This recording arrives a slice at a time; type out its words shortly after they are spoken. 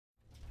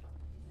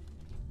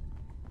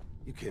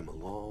You came a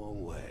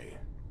long way.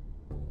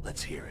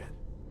 Let's hear it.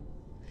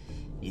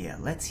 Yeah,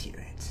 let's hear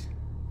it.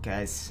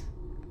 Guys,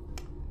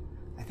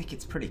 I think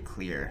it's pretty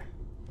clear,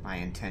 my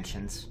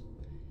intentions.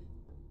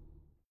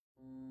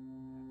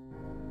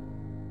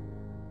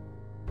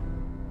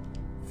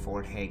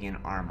 Fort Hagen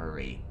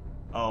Armory.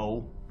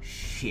 Oh,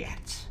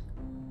 shit.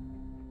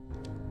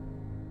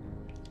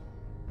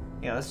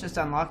 Yeah, let's just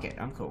unlock it.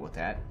 I'm cool with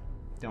that.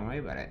 Don't worry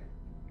about it.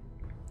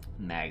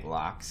 Mag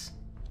locks.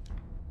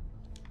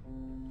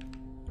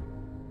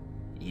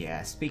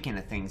 Yeah, speaking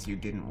of things you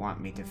didn't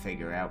want me to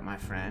figure out, my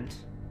friend.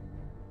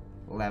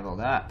 Leveled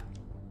up.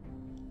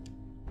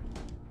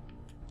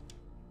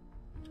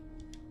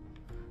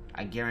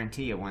 I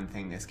guarantee you one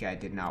thing this guy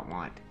did not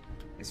want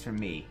is for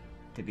me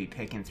to be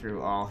picking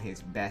through all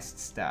his best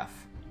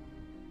stuff.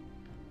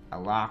 A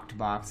locked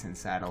box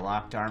inside a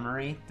locked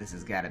armory? This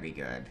has got to be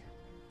good.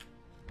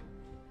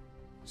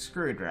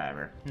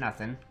 Screwdriver.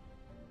 Nothing.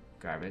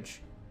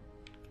 Garbage.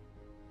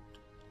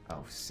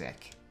 Oh,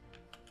 sick.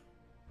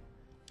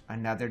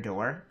 Another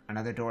door.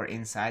 Another door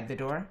inside the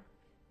door.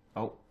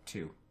 Oh,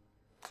 two.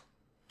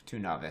 Two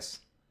novice.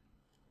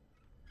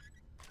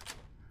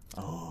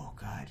 Oh,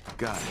 God.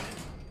 Got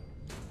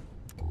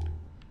it.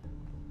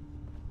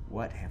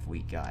 What have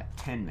we got?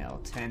 10 mil,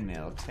 10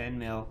 mil, 10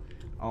 mil.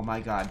 Oh my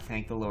God,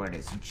 thank the Lord,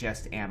 it's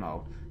just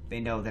ammo. They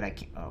know that I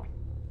can't... Oh.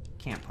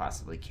 Can't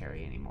possibly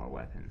carry any more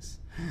weapons.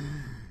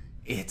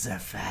 It's a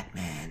fat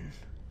man.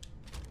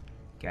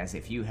 Guys,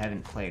 if you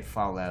haven't played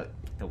Fallout,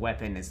 the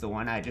weapon is the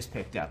one I just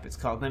picked up. It's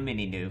called the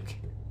mini nuke.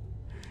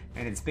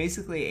 And it's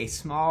basically a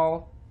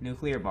small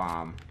nuclear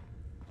bomb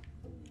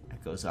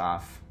that goes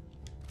off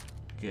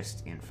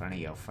just in front of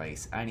your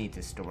face. I need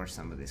to store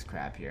some of this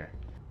crap here.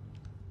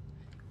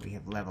 We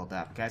have leveled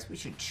up. Guys, we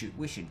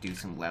should do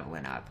some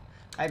leveling up.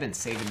 I've been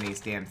saving these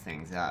damn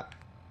things up.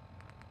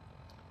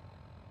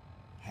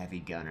 Heavy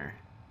gunner.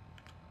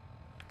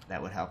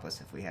 That would help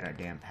us if we had our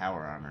damn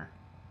power armor.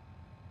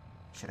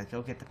 Should I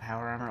go get the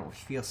power armor? We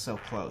feel so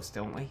close,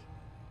 don't we?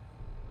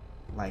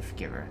 Life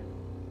giver.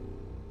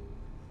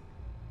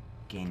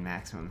 Gain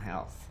maximum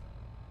health.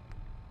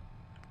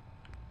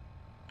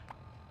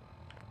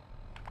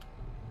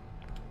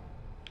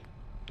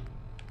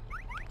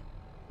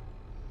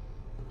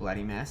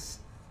 Bloody mess.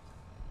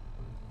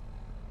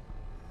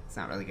 It's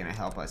not really gonna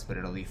help us, but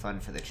it'll be fun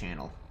for the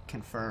channel.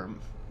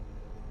 Confirm.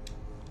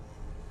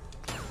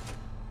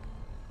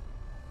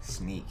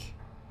 Sneak.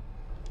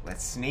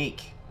 Let's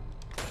sneak.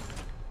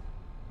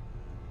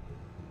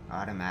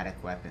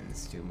 Automatic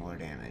weapons do more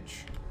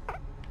damage.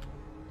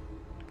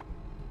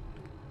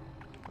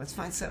 Let's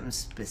find something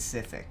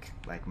specific,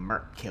 like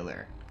Merc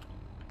Killer.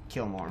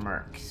 Kill more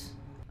mercs.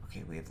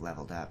 Okay, we have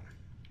leveled up.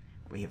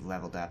 We have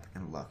leveled up,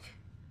 and look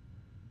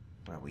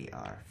where we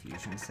are.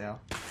 Fusion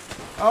cell.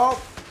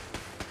 Oh!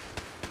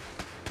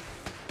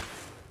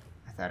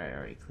 I thought I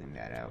already cleaned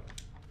that out.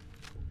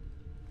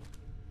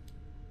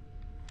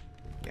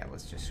 Yeah,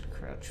 let's just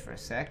crouch for a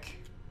sec.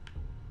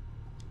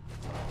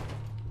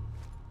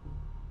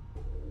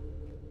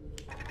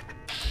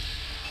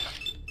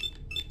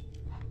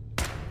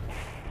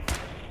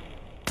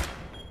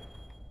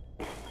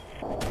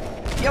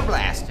 You're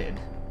blasted.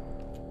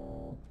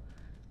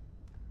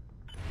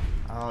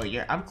 Oh,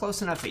 I'm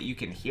close enough that you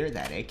can hear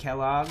that, eh,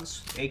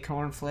 Kellogg's? Eh,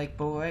 Cornflake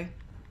Boy?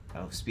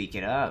 Oh,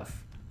 speaking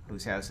of,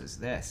 whose house is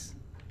this?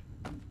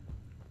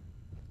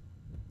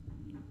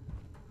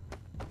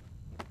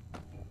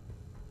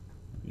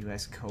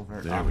 U.S.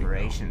 Covert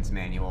Operations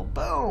Manual.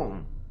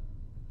 Boom!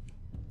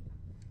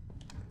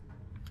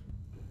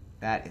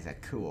 That is a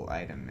cool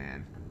item,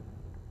 man.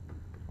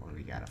 What do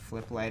we got? A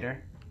flip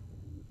lighter?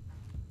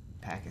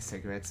 Pack of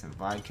cigarettes and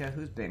vodka?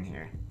 Who's been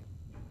here?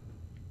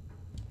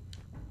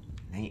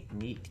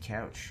 Neat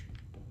couch.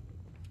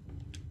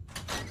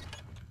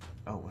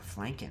 Oh, we're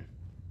flanking.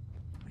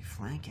 We're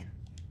flanking.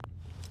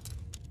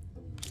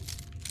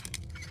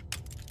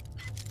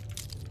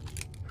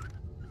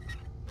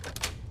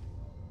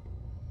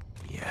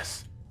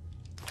 Yes.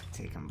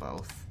 Take them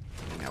both.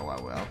 You know I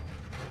will.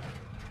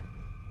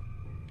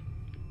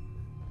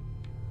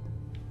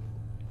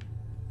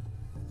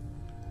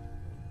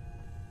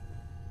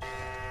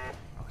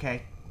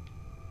 Okay.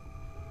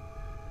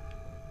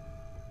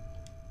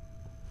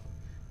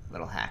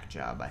 Little hack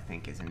job, I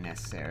think, isn't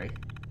necessary.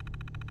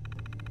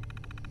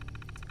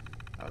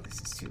 Oh,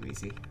 this is too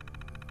easy.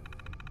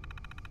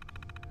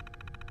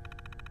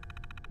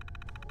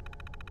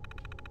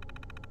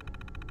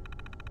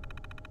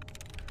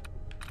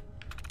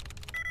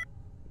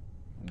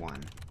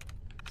 One.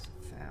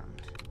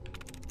 Found.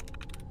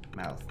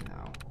 Mouth,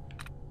 no.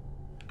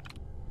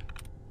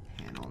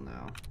 Panel,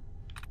 no.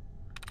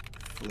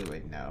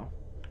 Fluid, no.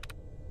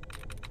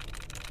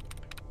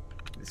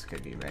 This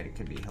could be red, it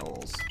could be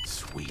holes.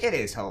 Sweet. It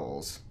is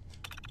holes.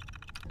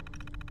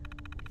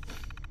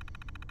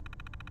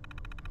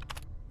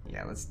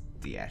 Yeah, let's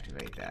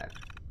deactivate that.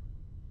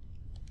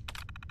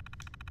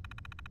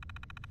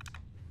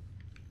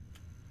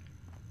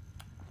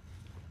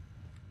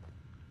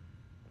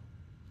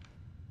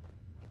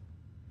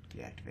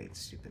 Deactivate the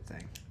stupid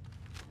thing.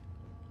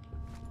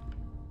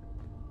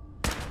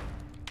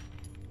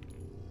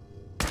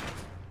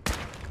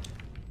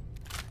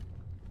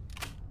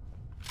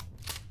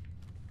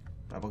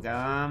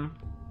 Bubblegum.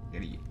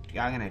 I'm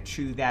gonna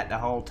chew that the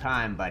whole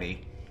time,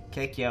 buddy.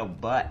 Kick your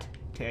butt.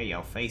 Tear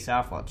your face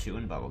off while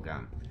chewing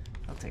bubblegum.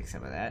 I'll take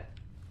some of that.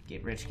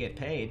 Get rich, get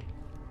paid.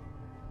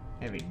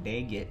 Every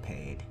day, get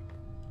paid.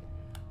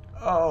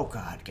 Oh,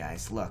 God,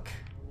 guys, look.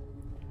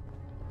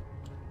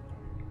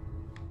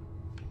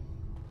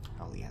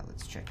 Oh, yeah,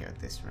 let's check out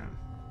this room.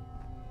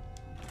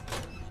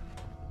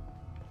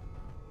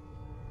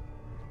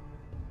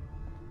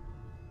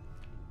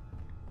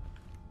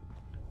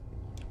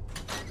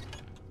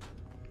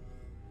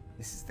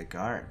 This is the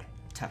guard.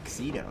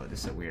 Tuxedo.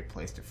 This is a weird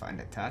place to find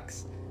a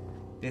tux.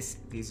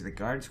 These are the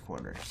guards'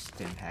 quarters.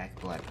 Stim pack,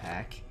 blood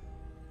pack,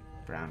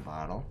 brown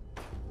bottle,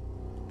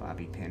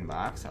 bobby pin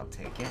box. I'll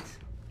take it.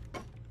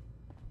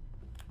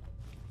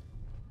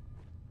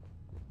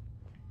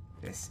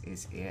 This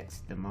is it.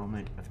 The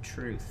moment of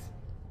truth.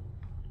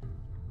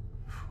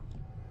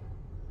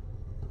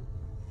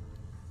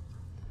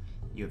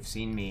 You have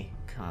seen me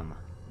come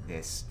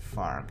this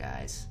far,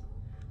 guys.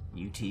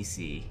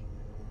 UTC.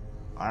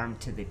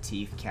 Armed to the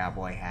teeth,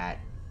 cowboy hat,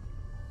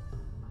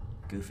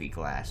 goofy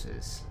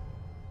glasses,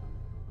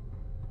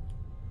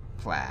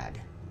 plaid.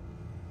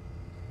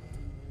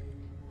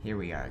 Here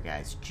we are,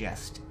 guys,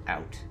 just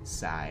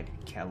outside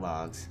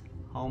Kellogg's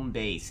home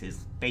base, his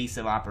base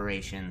of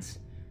operations,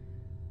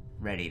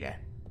 ready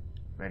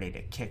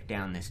to kick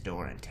down this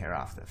door and tear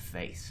off the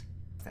face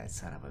of that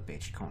son of a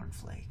bitch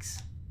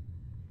cornflakes.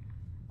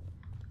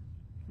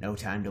 No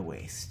time to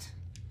waste.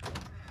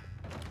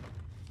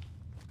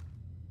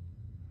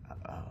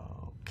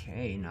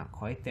 Okay, not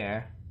quite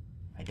there.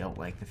 I don't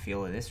like the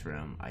feel of this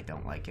room. I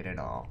don't like it at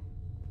all.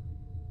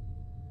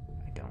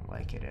 I don't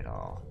like it at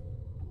all.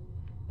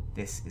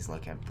 This is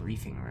like a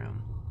briefing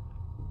room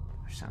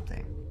or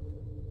something.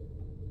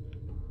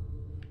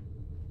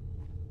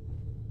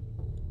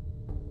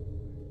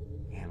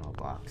 Ammo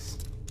box.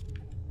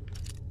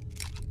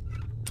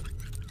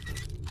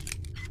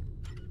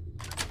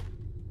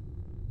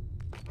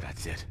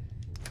 That's it.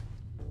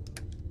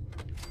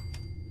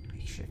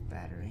 Makeshift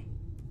battery.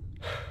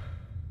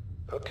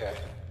 Okay,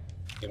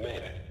 you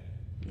made it.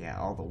 Yeah,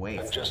 all the way.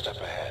 I'm just up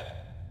ahead.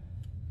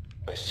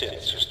 My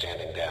synths are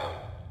standing down.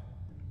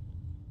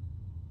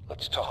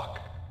 Let's talk.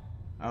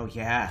 Oh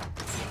yeah.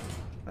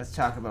 Let's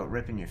talk about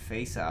ripping your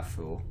face off,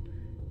 fool.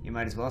 You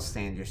might as well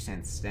stand your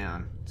synths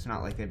down. It's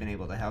not like they've been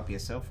able to help you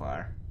so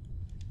far.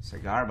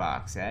 Cigar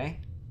box, eh?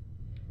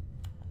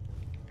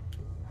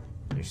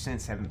 Your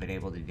synths haven't been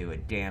able to do a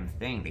damn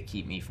thing to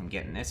keep me from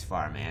getting this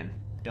far, man.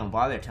 Don't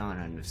bother telling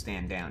them to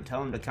stand down.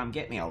 Tell them to come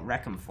get me. I'll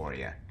wreck them for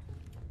you.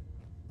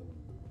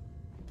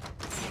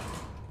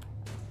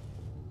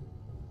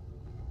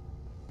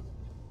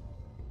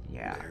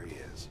 Yeah. There he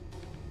is.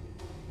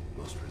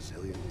 Most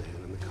resilient man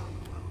in the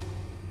Commonwealth.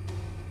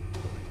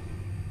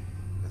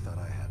 I thought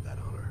I had that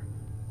honor.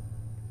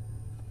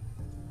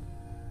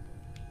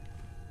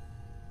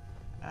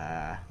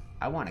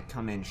 I want to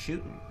come in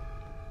shooting.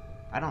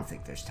 I don't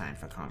think there's time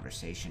for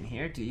conversation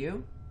here, do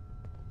you?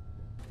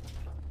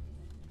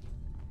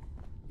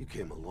 You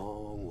came a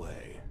long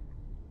way.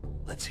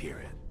 Let's hear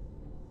it.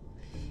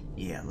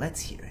 Yeah, let's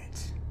hear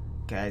it.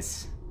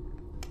 Guys,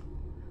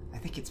 I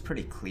think it's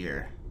pretty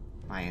clear,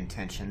 my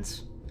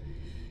intentions.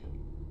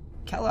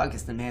 Kellogg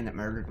is the man that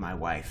murdered my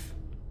wife.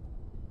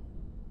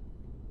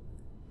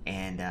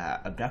 And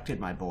abducted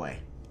my boy.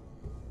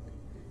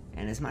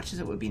 And as much as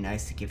it would be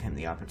nice to give him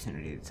the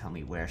opportunity to tell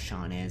me where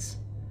Sean is,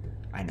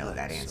 I know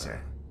that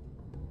answer.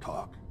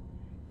 Talk.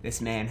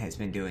 This man has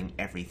been doing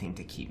everything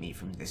to keep me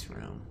from this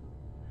room.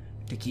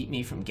 To keep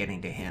me from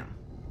getting to him.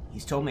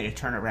 He's told me to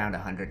turn around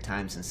 100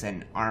 times and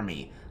send an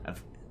army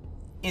of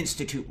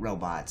Institute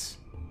robots.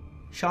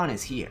 Sean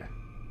is here.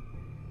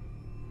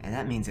 And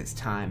that means it's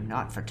time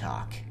not for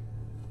talk,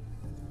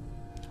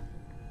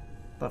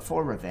 but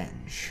for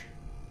revenge.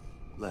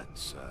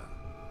 Let's,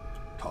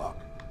 talk.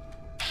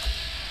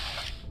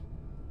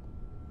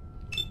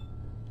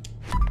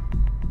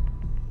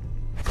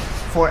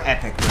 For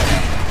epic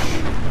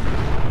revenge.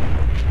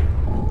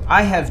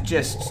 I have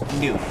just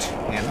nuked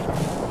him.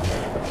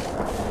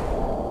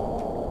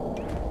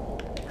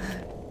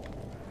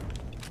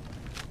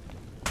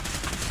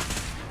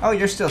 Oh,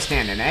 you're still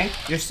standing, eh?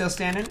 You're still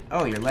standing?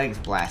 Oh, your leg's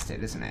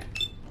blasted, isn't it?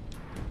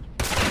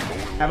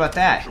 How about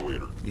that?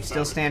 You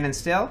still standing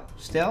still?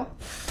 Still?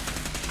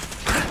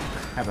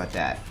 How about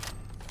that?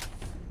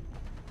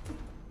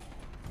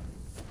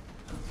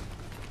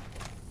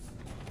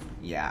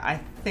 Yeah, I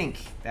think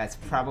that's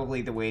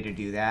probably the way to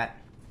do that.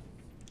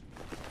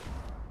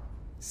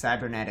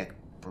 Cybernetic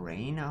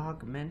brain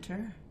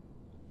augmenter?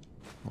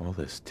 All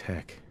this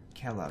tech.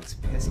 Kellogg's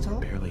pistol?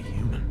 Barely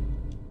human.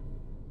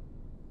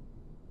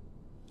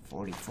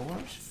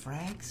 44s?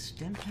 Frags?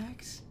 Stim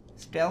packs?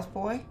 Stealth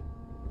boy?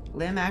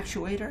 Limb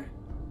actuator?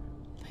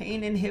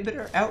 Pain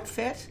inhibitor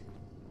outfit?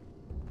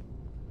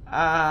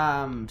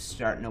 I'm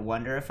starting to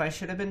wonder if I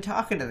should have been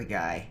talking to the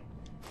guy.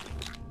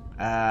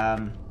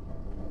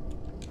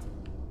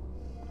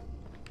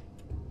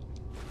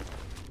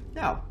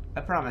 No,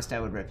 I promised I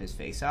would rip his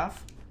face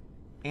off,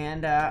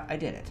 and I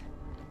did it.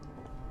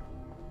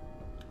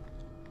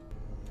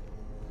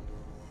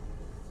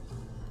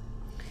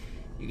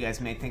 You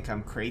guys may think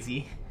I'm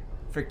crazy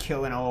for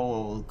killing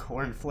old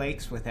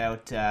cornflakes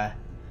without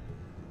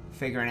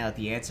figuring out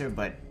the answer,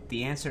 but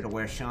the answer to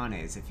where Sean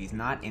is, if he's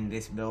not in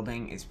this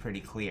building, is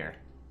pretty clear.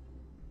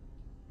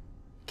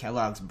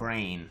 Kellogg's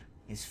brain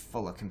is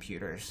full of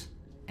computers.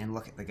 And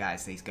look at the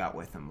guys that he's got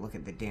with him. Look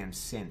at the damn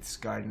synths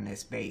guarding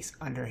this base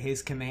under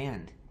his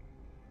command.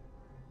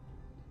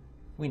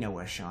 We know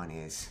where Sean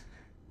is.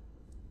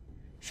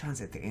 Sean's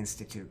at the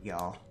Institute,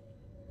 y'all.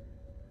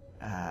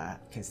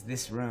 Because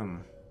this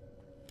room...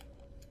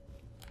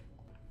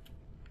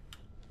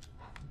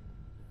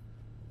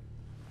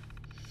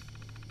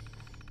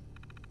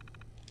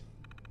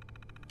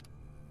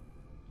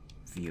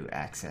 View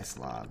access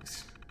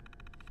logs.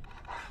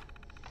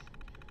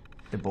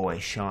 The boy,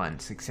 Sean,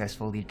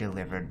 successfully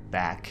delivered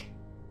back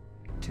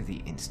to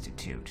the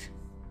Institute.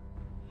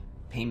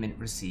 Payment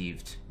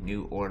received.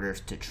 New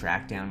orders to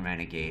track down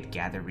Renegade,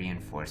 gather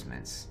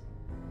reinforcements.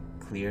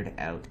 Cleared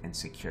out and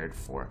secured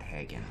Fort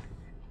Hagen.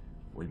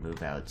 We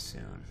move out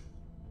soon.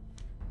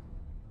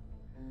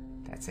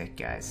 That's it,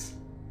 guys.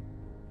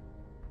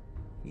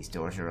 These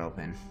doors are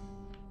open.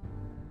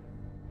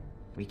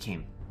 We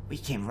came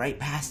right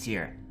past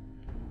here.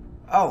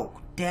 Oh,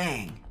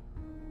 dang.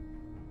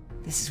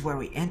 This is where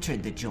we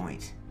entered the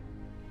joint.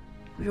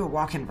 We were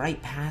walking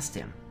right past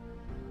him.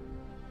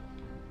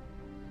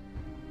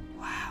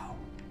 Wow.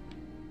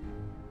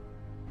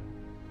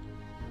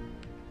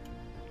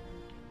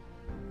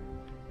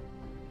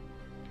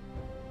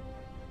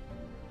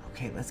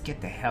 Okay, let's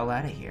get the hell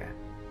out of here.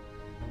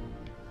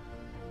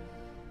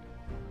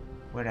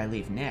 Where'd I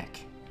leave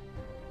Nick?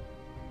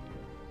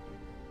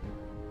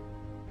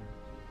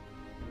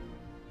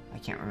 I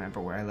can't remember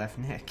where I left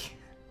Nick.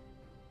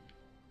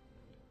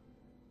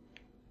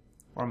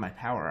 Or my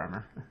power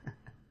armor.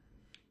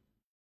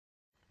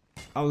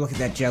 Oh, look at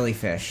that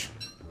jellyfish.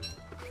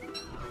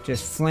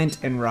 Just flint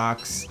and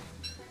rocks.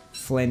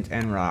 Flint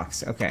and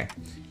rocks. Okay.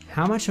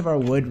 How much of our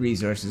wood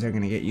resources are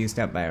going to get used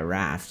up by a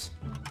raft?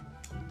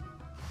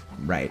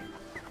 Right.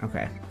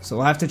 Okay. So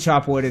we'll have to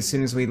chop wood as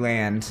soon as we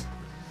land.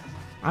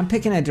 I'm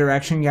picking a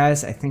direction,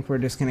 guys. I think we're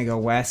just going to go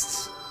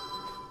west.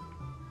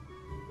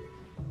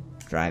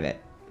 Drive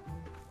it.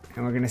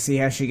 And we're going to see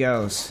how she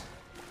goes.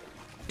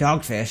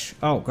 Dogfish.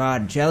 Oh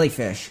god,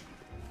 jellyfish.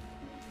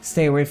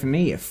 Stay away from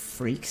me, you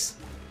freaks.